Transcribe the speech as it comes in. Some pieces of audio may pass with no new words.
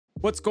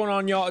What's going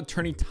on, y'all?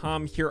 Attorney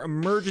Tom here.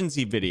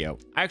 Emergency video.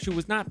 I actually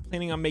was not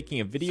planning on making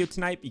a video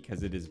tonight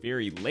because it is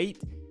very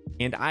late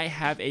and I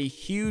have a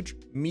huge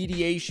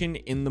mediation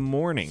in the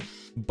morning.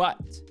 But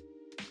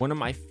one of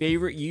my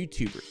favorite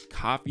YouTubers,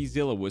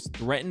 Coffezilla, was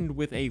threatened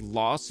with a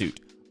lawsuit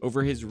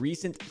over his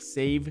recent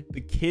Save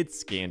the Kids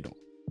scandal.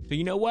 So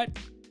you know what?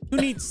 Who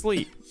needs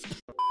sleep?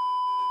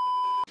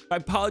 I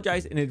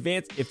apologize in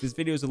advance if this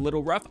video is a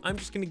little rough. I'm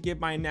just going to give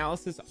my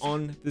analysis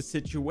on the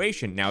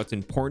situation. Now, it's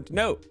important to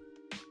note,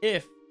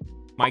 if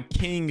my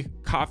king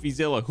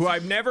Coffezilla, who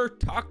I've never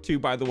talked to,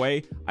 by the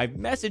way, I've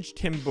messaged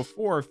him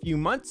before a few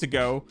months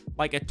ago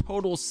like a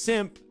total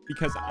simp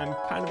because I'm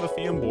kind of a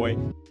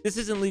fanboy. This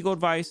isn't legal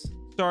advice.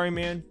 Sorry,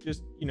 man.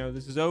 Just, you know,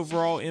 this is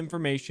overall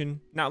information,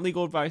 not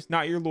legal advice,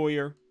 not your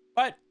lawyer.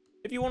 But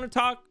if you want to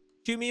talk,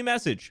 shoot me a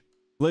message.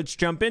 Let's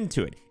jump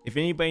into it. If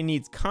anybody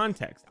needs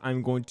context,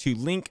 I'm going to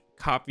link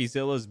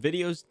Coffezilla's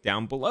videos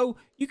down below.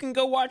 You can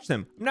go watch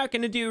them. I'm not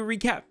going to do a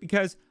recap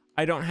because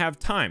I don't have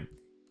time.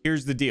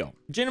 Here's the deal.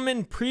 A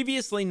gentleman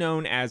previously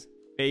known as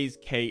Faze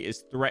K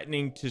is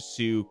threatening to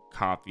sue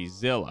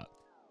Coffezilla.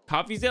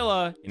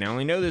 Coffezilla, and I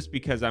only know this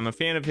because I'm a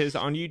fan of his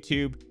on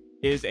YouTube,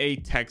 is a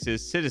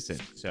Texas citizen.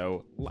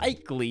 So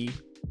likely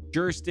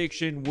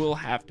jurisdiction will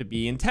have to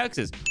be in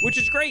Texas, which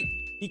is great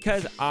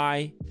because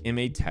I am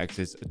a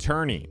Texas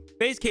attorney.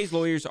 Faze K's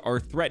lawyers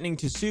are threatening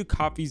to sue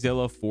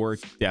Coffezilla for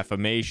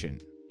defamation.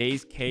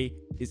 Faze K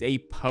is a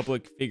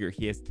public figure.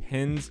 He has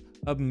tens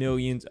of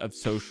millions of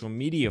social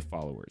media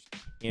followers.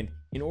 And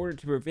in order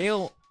to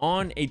prevail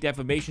on a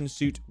defamation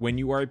suit when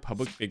you are a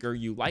public figure,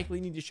 you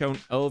likely need to show an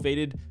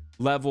elevated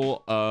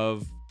level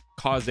of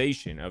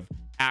causation, of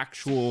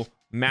actual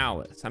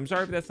malice. I'm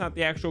sorry if that's not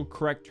the actual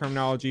correct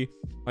terminology.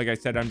 Like I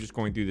said, I'm just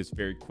going through this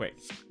very quick.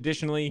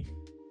 Additionally,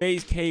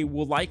 Faze K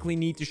will likely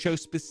need to show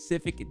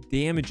specific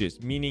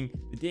damages, meaning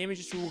the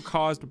damages were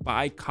caused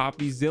by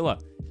Coffezilla.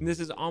 And this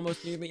is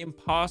almost nearly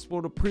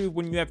impossible to prove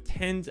when you have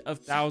tens of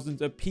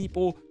thousands of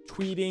people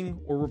tweeting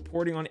or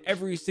reporting on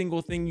every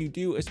single thing you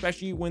do,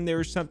 especially when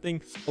there's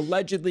something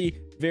allegedly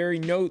very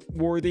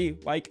noteworthy,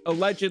 like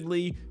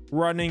allegedly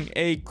running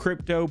a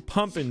crypto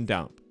pump and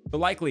dump. But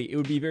likely it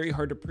would be very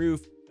hard to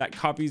prove that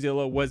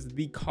Coffezilla was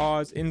the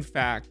cause, in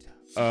fact,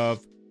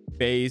 of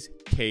Faze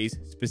K's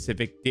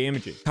specific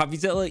damages.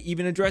 Coffezilla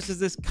even addresses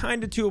this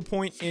kind of to a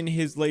point in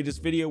his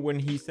latest video when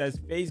he says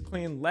Faze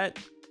Clan let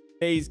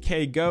Faze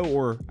K go,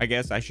 or I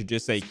guess I should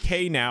just say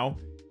K now,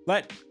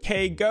 let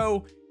K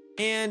go,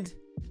 and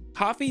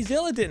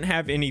Coffezilla didn't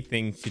have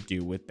anything to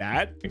do with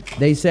that.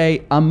 They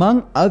say,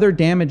 among other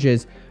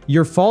damages,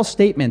 your false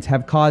statements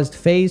have caused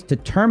Faze to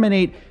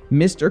terminate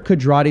Mr.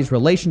 Kherkher's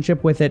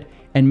relationship with it,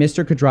 and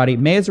Mr. Kherkher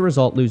may as a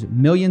result lose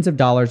millions of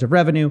dollars of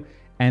revenue.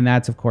 And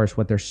that's, of course,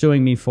 what they're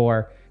suing me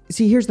for.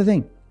 See, here's the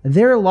thing.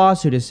 Their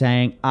lawsuit is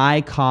saying,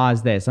 I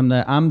caused this. I'm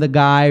the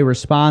guy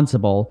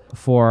responsible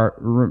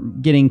for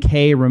getting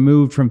K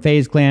removed from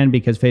Faze Clan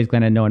because Faze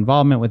Clan had no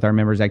involvement with our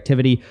members'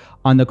 activity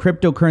on the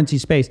cryptocurrency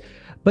space.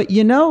 But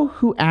you know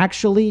who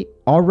actually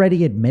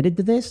already admitted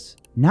to this?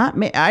 Not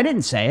me. I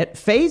didn't say it.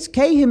 Faze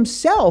K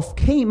himself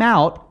came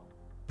out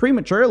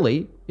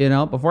prematurely, you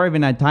know, before I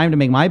even had time to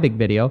make my big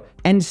video,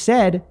 and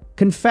said,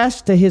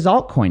 confessed to his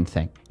altcoin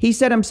thing. He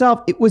said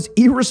himself, it was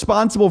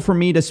irresponsible for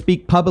me to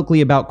speak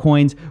publicly about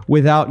coins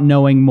without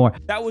knowing more.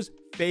 That was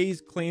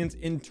Faze Clan's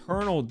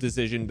internal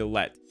decision to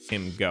let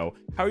him go.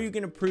 How are you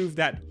going to prove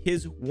that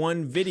his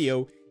one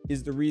video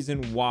is the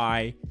reason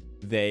why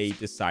they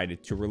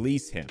decided to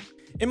release him?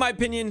 In my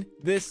opinion,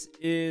 this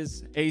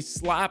is a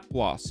slap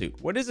lawsuit.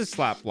 What is a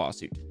slap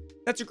lawsuit?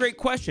 That's a great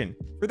question.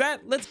 For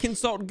that, let's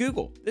consult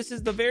Google. This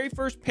is the very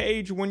first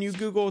page when you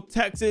Google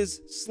Texas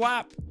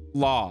slap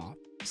law.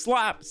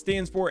 SLAP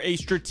stands for a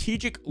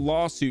strategic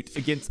lawsuit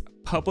against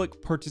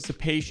public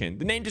participation.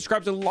 The name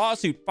describes a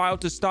lawsuit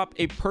filed to stop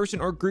a person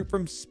or group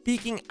from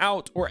speaking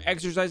out or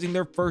exercising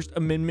their First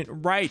Amendment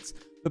rights.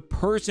 The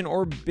person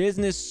or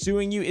business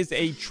suing you is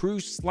a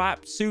true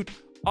SLAP suit,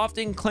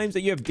 often claims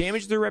that you have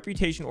damaged their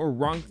reputation or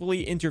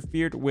wrongfully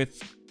interfered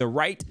with the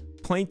right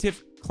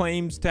plaintiff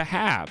claims to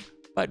have.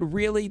 But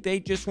really, they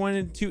just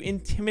wanted to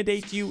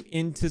intimidate you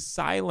into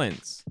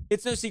silence.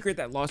 It's no secret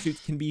that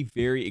lawsuits can be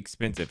very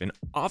expensive, and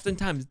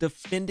oftentimes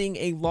defending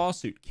a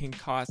lawsuit can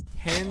cost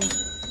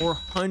tens or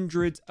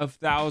hundreds of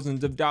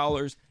thousands of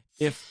dollars,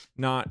 if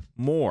not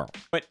more.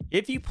 But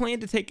if you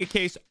plan to take a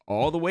case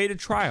all the way to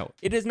trial,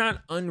 it is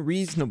not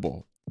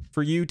unreasonable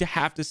for you to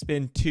have to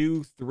spend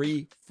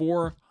 $200,000,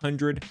 $300,000,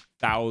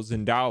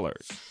 $400,000.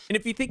 And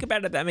if you think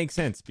about it, that makes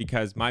sense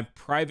because my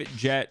private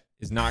jet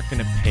is not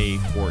going to pay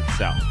for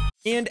itself.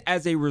 And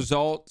as a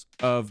result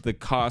of the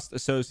cost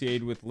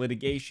associated with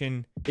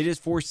litigation, it is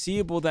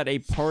foreseeable that a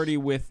party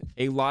with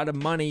a lot of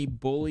money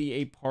bully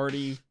a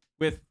party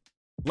with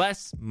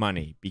less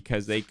money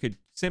because they could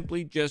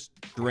simply just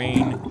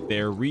drain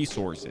their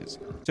resources.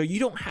 So you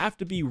don't have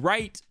to be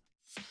right.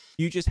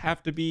 You just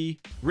have to be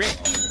rich.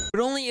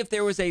 But only if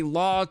there was a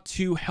law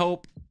to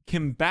help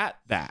combat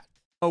that.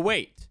 Oh,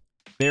 wait,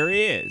 there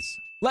is.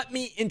 Let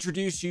me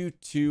introduce you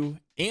to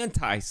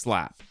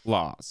anti-slap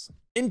laws.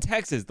 In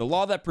Texas, the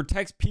law that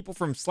protects people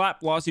from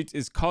SLAPP lawsuits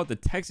is called the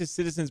Texas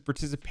Citizens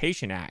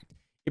Participation Act.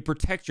 It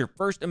protects your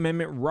First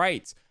Amendment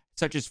rights,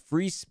 such as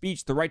free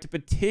speech, the right to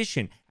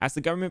petition, ask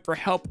the government for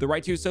help. The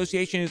right to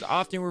association is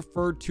often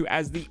referred to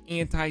as the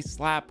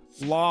anti-SLAPP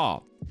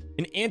law.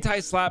 An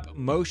anti-SLAPP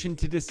motion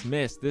to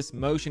dismiss. This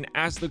motion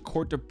asks the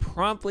court to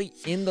promptly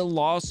end the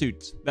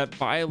lawsuits that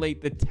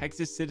violate the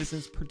Texas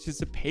Citizens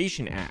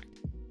Participation Act.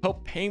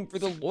 Help paying for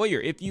the lawyer.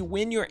 If you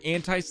win your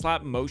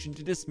anti-SLAPP motion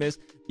to dismiss,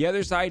 the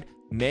other side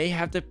may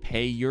have to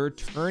pay your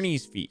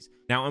attorney's fees.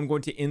 Now I'm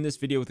going to end this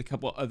video with a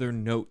couple other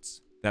notes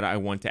that I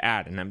want to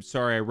add, and I'm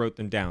sorry I wrote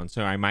them down,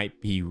 so I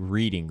might be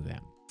reading them.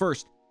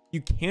 First,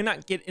 you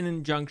cannot get an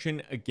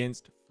injunction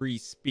against free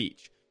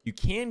speech. You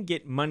can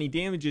get money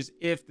damages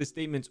if the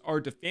statements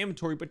are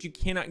defamatory, but you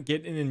cannot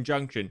get an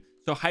injunction.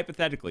 So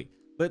hypothetically,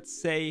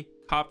 let's say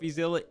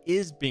Coffezilla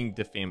is being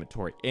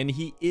defamatory and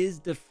he is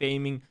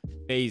defaming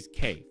Faze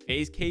K.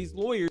 Faze K's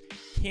lawyers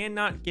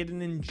cannot get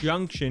an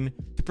injunction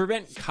to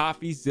prevent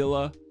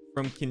Coffezilla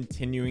from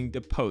continuing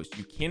to post.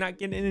 You cannot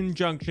get an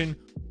injunction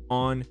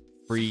on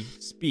free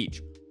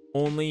speech,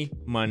 only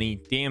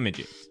money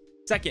damages.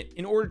 Second,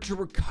 in order to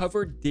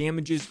recover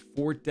damages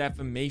for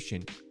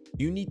defamation,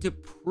 you need to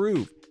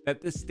prove that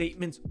the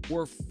statements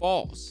were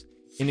false.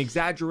 An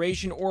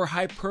exaggeration or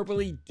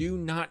hyperbole do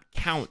not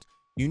count.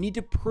 You need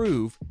to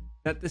prove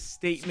that the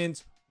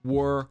statements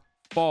were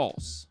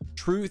false.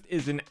 Truth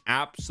is an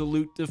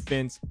absolute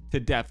defense to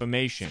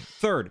defamation.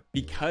 Third,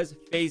 because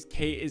Faze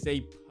K is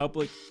a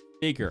public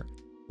figure,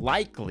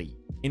 likely,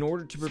 in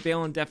order to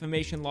prevail in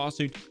defamation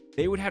lawsuit,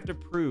 they would have to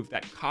prove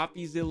that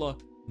Coffezilla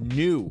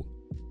knew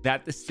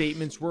that the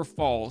statements were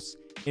false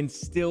and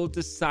still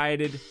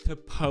decided to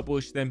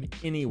publish them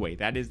anyway.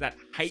 That is that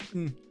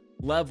heightened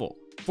level.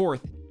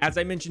 Fourth, as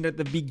I mentioned at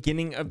the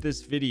beginning of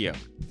this video,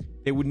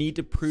 they would need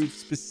to prove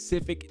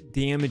specific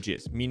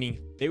damages, meaning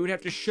they would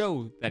have to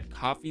show that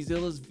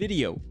Coffezilla's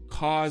video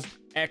caused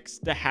X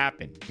to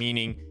happen,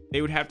 meaning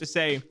they would have to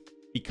say,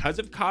 because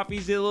of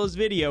Coffezilla's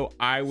video,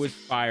 I was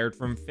fired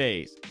from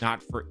Faze,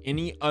 not for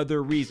any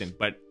other reason,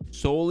 but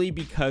solely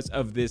because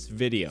of this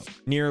video.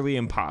 Nearly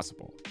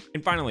impossible.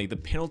 And finally, the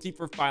penalty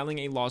for filing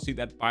a lawsuit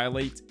that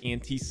violates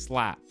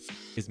anti-SLAPP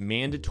is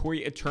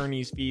mandatory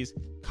attorney's fees,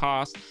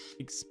 costs,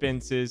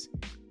 expenses,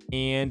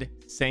 and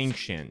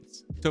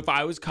sanctions. So if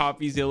I was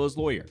Coffezilla's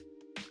lawyer,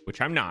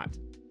 which I'm not,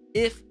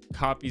 if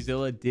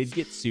Coffezilla did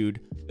get sued,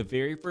 the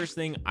very first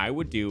thing I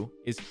would do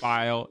is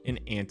file an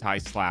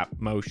anti-SLAPP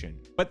motion.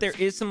 But there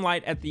is some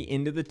light at the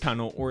end of the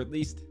tunnel, or at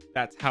least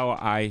that's how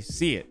I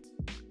see it,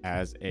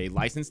 as a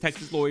licensed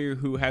Texas lawyer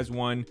who has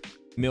won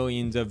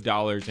millions of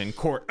dollars in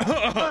court.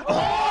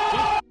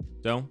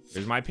 So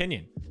here's my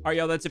opinion. All right,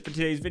 y'all, that's it for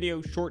today's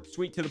video. Short,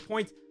 sweet, to the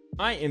point.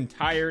 I am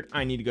tired.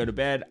 I need to go to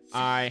bed.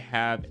 I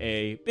have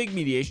a big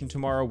mediation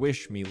tomorrow.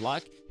 Wish me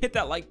luck. Hit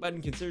that like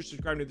button. Consider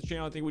subscribing to the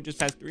channel. I think we just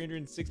passed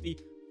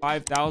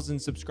 365,000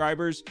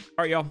 subscribers.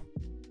 All right, y'all.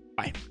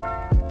 Bye.